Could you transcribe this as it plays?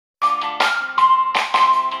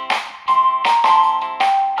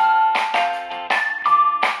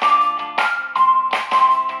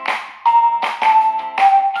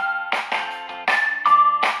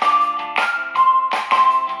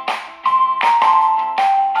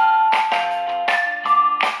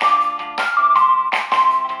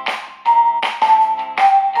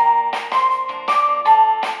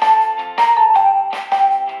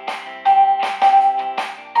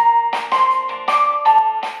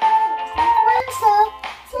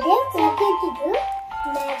magical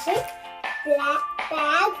magic black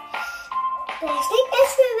bag plastic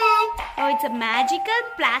experiment. Oh, it's a magical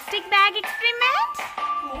plastic bag experiment?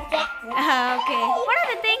 Yeah. Okay. What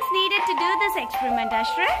are the things needed to do this experiment,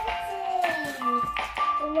 Ashrith?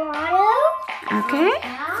 Water. Okay.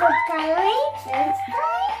 Food coloring.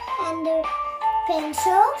 And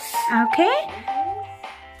pencils. Okay.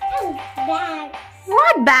 And bag.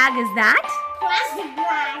 What bag is that? Plastic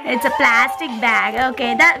bag. It's a plastic bag.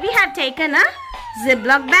 Okay. That we have taken a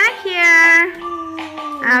Ziglog bag here.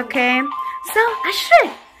 Okay. So,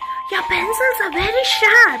 Ashrith, your pencils are very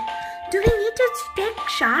sharp. Do we need to take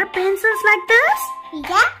sharp pencils like this?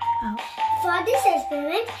 Yeah. Oh. For this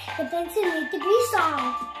experiment, the pencil needs to be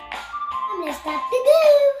sharp. And let's start to do.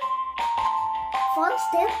 First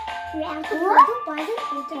step, we have to put the poison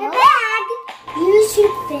into the bag. You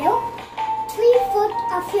should fill 3/4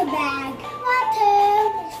 of your bag. Water.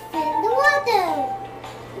 Let's fill the water.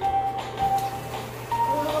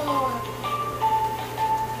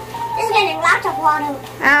 It's getting lots of water.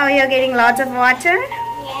 Oh, you're getting lots of water?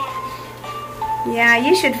 Yeah. Yeah,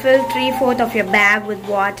 you should fill 3/4 of your bag with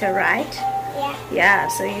water, right? Yeah. Yeah,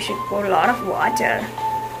 so you should pour a lot of water.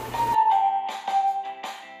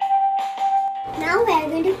 Now we are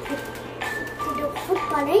going to put the food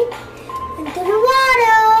coloring into the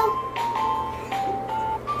water.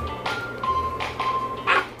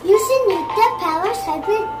 You should need the power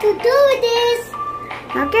cycle to do this.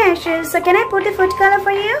 Okay, Ashrith, so can I put the food color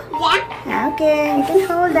for you? Yeah. Okay, you can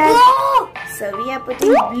hold that. Oh! So we are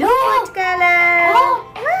putting blue food color. Wow,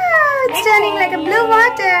 it's turning like a blue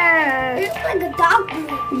water. It looks like a dark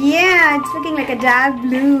blue. Yeah, it's looking like a dark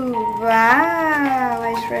blue. Wow,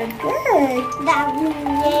 Ashrith, good. Dark blue,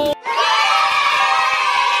 yay.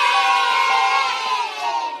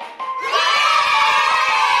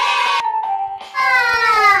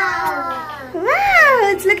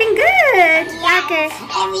 Wow, it's looking good. Okay,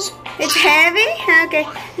 it's heavy. Okay,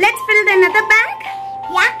 let's fill another bag.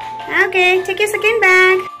 Yeah. Okay, take your second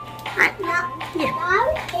bag. Yeah. Now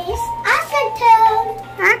is Ashrith's turn.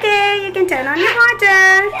 Okay, you can turn on your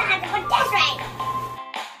water. That's right.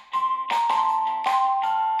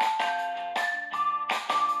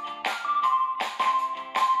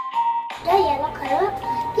 The yellow color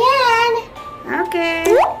again. Okay,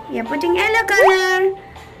 you're putting yellow color.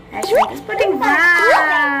 Ashrith is putting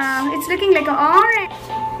wow. It's looking like an orange.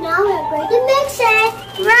 Now we're going to mix it.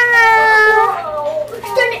 Wow. Oh,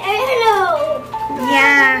 it's turning yellow.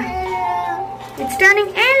 Yeah, it's turning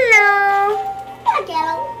yellow. Not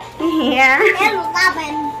yellow. Yeah. Yellow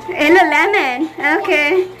lemon. Yellow lemon.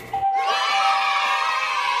 Okay.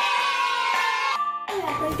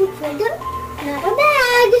 We're going to put another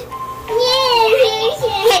bag. Yay!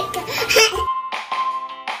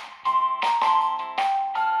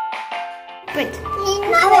 Good.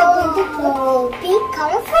 Now we're going to put pink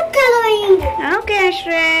color food coloring. Okay,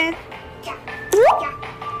 Ashrith. Ja, ja,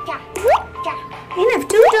 ja, ja. Enough.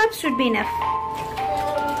 2 drops should be enough.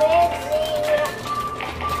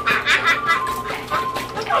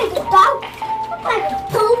 Look like a dog. Look like a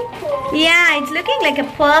purple. Yeah, it's looking like a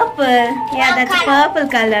purple. Yeah, that's a purple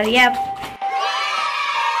color. Yep.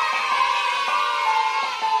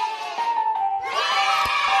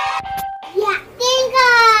 Yeah,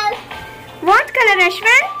 tingle. What color,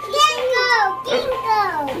 Ashrith? Tingle,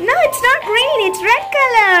 tingle. No, it's not green. It's red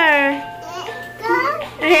color. Tingle.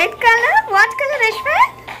 Red color? What color,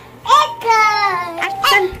 Ashrith? Echo.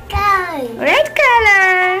 Echo. Red color.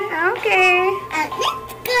 Okay.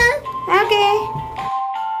 Echo. Okay.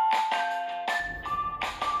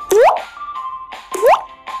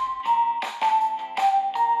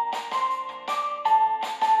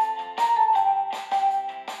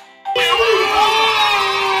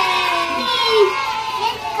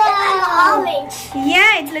 Orange.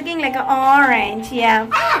 Yeah, it's looking like an orange. Yeah.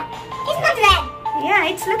 Ah, it's not red. Yeah,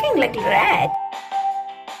 it's looking like red.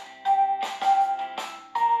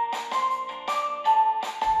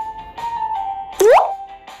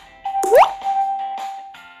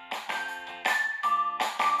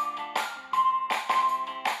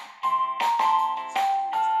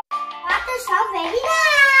 Water's already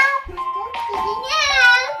now. Cooking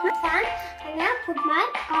now. Fun. I'm gonna put my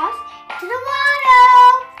paws to the water.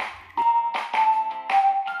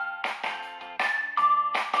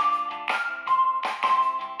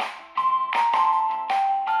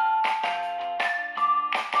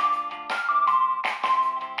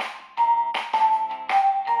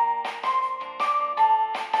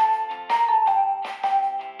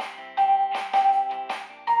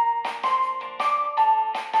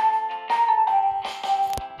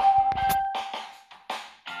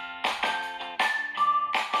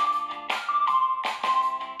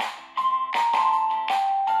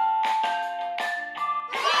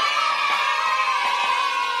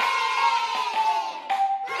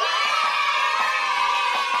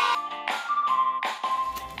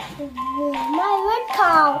 my red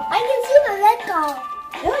car. I can see my red car.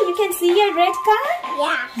 Oh, you can see your red car?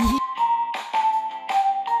 Yeah.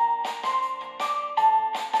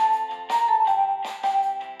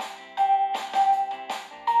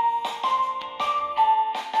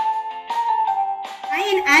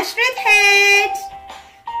 And Ashrith head.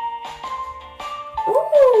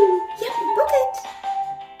 Ooh, yep, book it.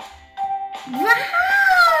 Wow!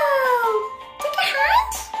 Take a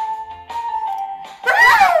hand.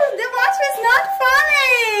 Wow, the water is not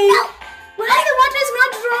falling. No. Why the water is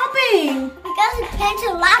not dropping? Because the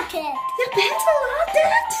pencil locked it. Your pencil locked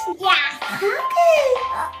it? Yeah. Okay.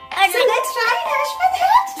 So let's try it, Ashrith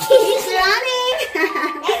head. He's running.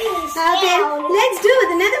 Okay, let's do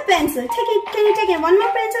with another pencil. Take it. Can you take it? One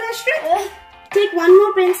more pencil, Ashrith? Take one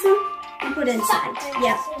more pencil and put inside.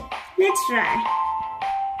 Yep. Let's try.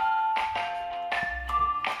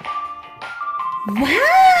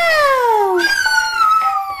 Wow!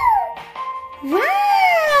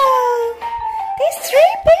 Wow! There's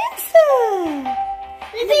 3 pencils.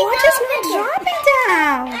 The water's not dropping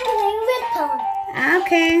down. I'm doing red pen.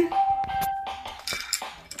 Okay.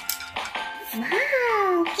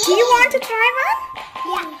 Wow. Do you want to try one?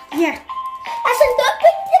 Yeah. Yeah. I said don't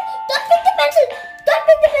pick the pencil. Don't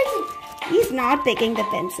pick the pencil. He's not picking the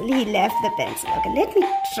pencil. He left the pencil. Okay, let me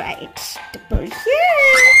try it. To pull here.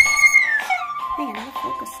 Hey, I'm gonna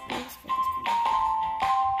focus. Please focus.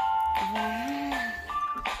 Wow.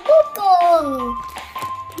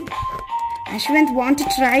 Ashwin want to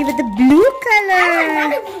try with the blue color.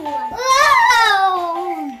 Another blue one. Wow.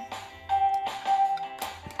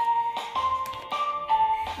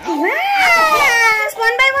 Wow. Just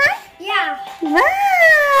one by one? Yeah. Wow.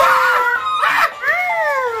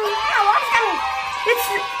 Yeah, what's coming?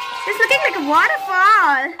 It's looking like a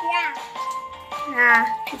waterfall. Yeah. Yeah,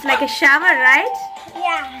 it's like a shower, right?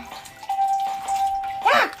 Yeah.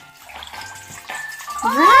 Yeah.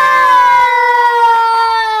 Wow.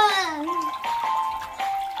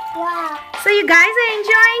 Wow. So you guys are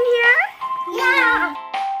enjoying here? Yeah.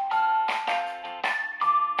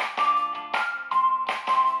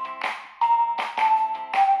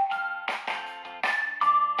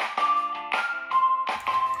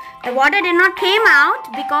 The water did not came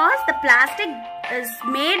out because the plastic is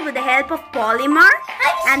made with the help of polymer,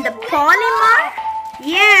 and the polymer,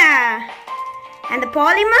 yeah, and the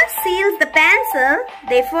polymer seals the pencil,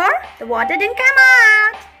 therefore the water didn't come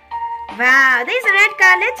out. Wow, there's a red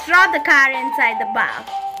car. Let's drop the car inside the bowl.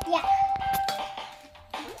 Yeah.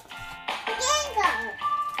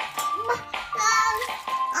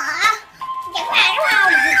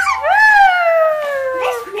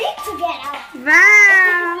 Let's make to get out.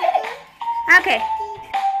 Wow. Okay.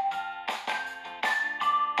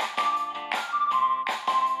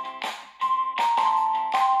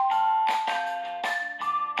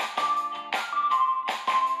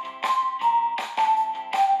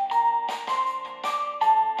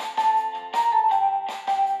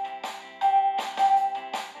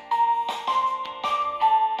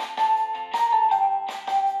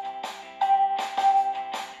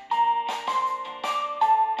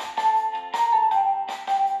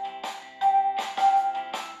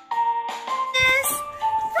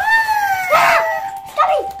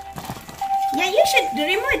 Yeah, you should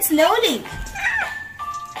remove it slowly.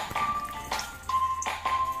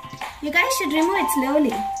 You guys should remove it slowly.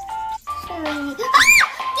 Did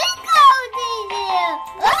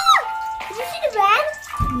you see the van?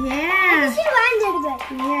 Yeah. Did you see the van there, the van?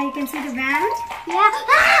 Yeah, you can see the van. Yeah.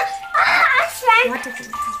 Ashrith. What is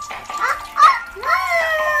it?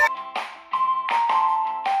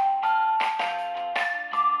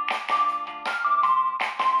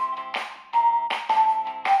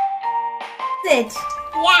 It.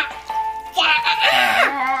 Yeah.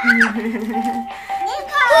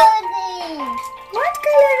 What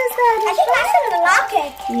color is that? I think that's in the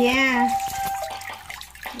locket. Yeah.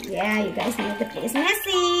 Yeah, you guys made the place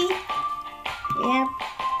messy. Yep.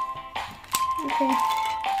 Okay.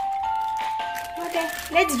 Okay.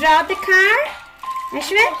 Let's drop the car.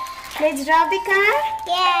 Ashwin, let's drop the car.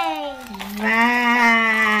 Yay.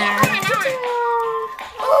 Wow.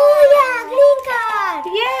 Oh yeah, green card.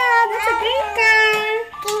 Yeah, that's a green car.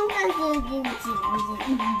 Okay.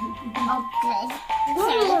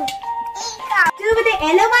 Do with the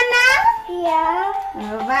yellow one now? Yeah.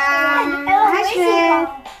 Oh, wow. Ashwin.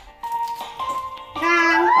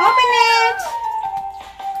 Now, open it.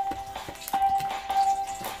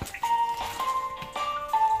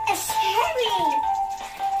 It's heavy.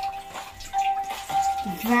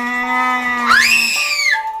 Wow.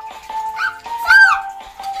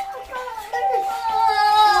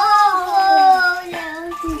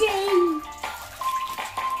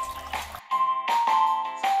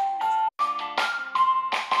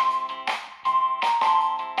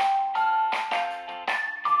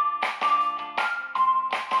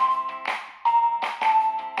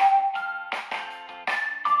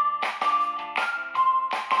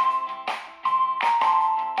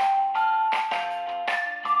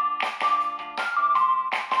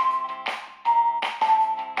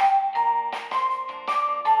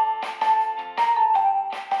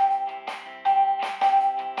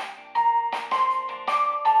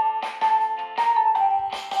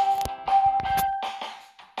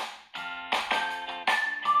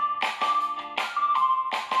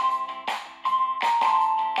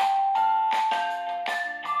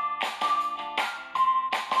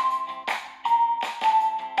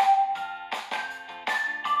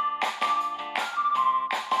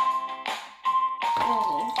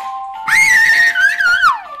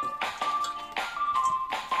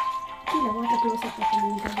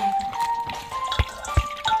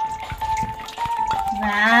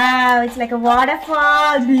 Wow, it's like a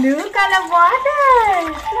waterfall. Blue color water.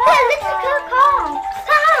 Yeah, this is so cool.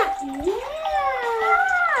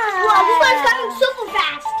 Wow, this one's coming super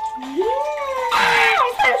fast.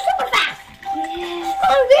 It's going super fast. It's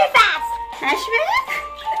going really fast. Ashrith,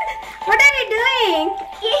 what are you doing?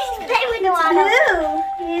 He's playing with the water. Blue.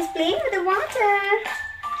 He's playing with the water.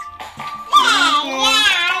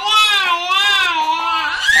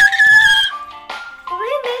 We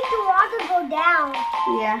make the water go down.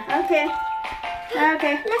 Yeah, okay.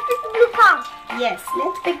 Okay. Let's pick the blue car. Yes,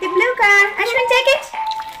 let's pick the blue car. Ashwin, take it.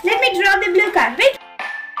 Let me draw the blue car. Wait.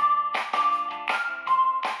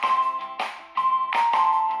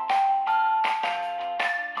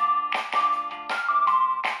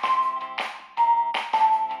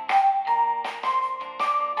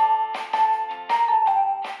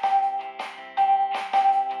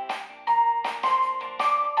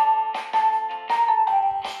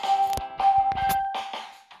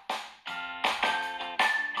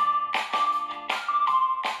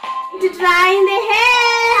 To dry in the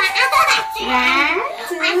hair. 1,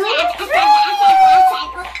 2, 3.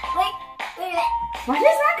 Wait. What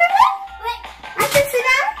is not coming? Wait. I should sit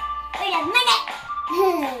down. Wait a minute.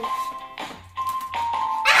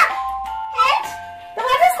 The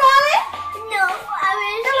water's falling. No,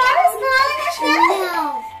 The water's falling, Ashwin.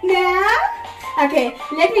 No. No. Okay,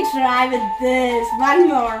 let me try with this. One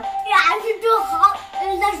more. Yeah, I should do hot.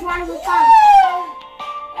 There's one with some.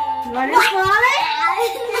 Water's falling.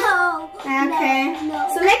 No. Okay. No.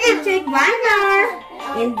 So let me take one more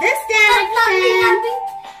in this direction.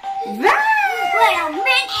 Wow. Wait a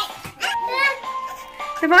minute.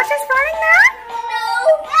 The water's falling now? No.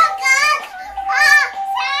 Oh God. Oh,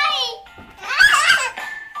 sorry.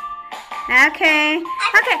 Okay.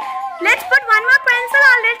 Okay. Let's put one more pencil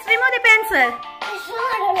or let's remove the pencil.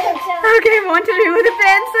 Okay, want to remove the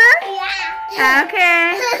pencil? Yeah.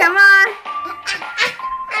 Okay. Come on.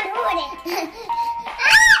 I ruined it.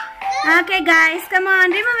 Okay, guys. Come on.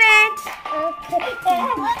 Remove it. Okay.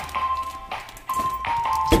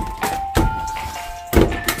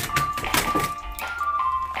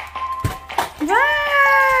 Wow.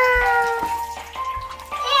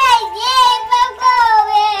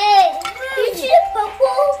 You see the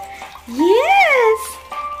purple? Yes.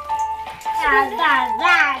 No.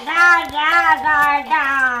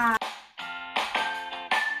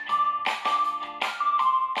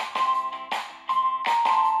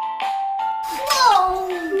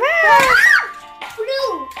 Wow.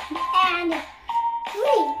 Blue and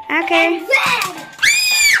green Okay. and red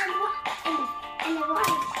and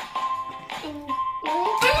white and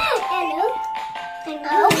yellow and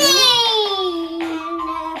green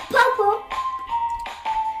and purple.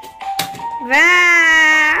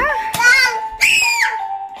 Wow.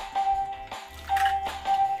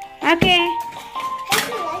 Okay. If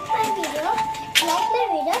you like my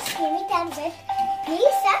video, give me thumbs up.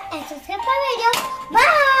 Please sub and subscribe my video.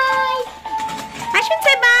 Bye. I should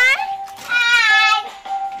say bye.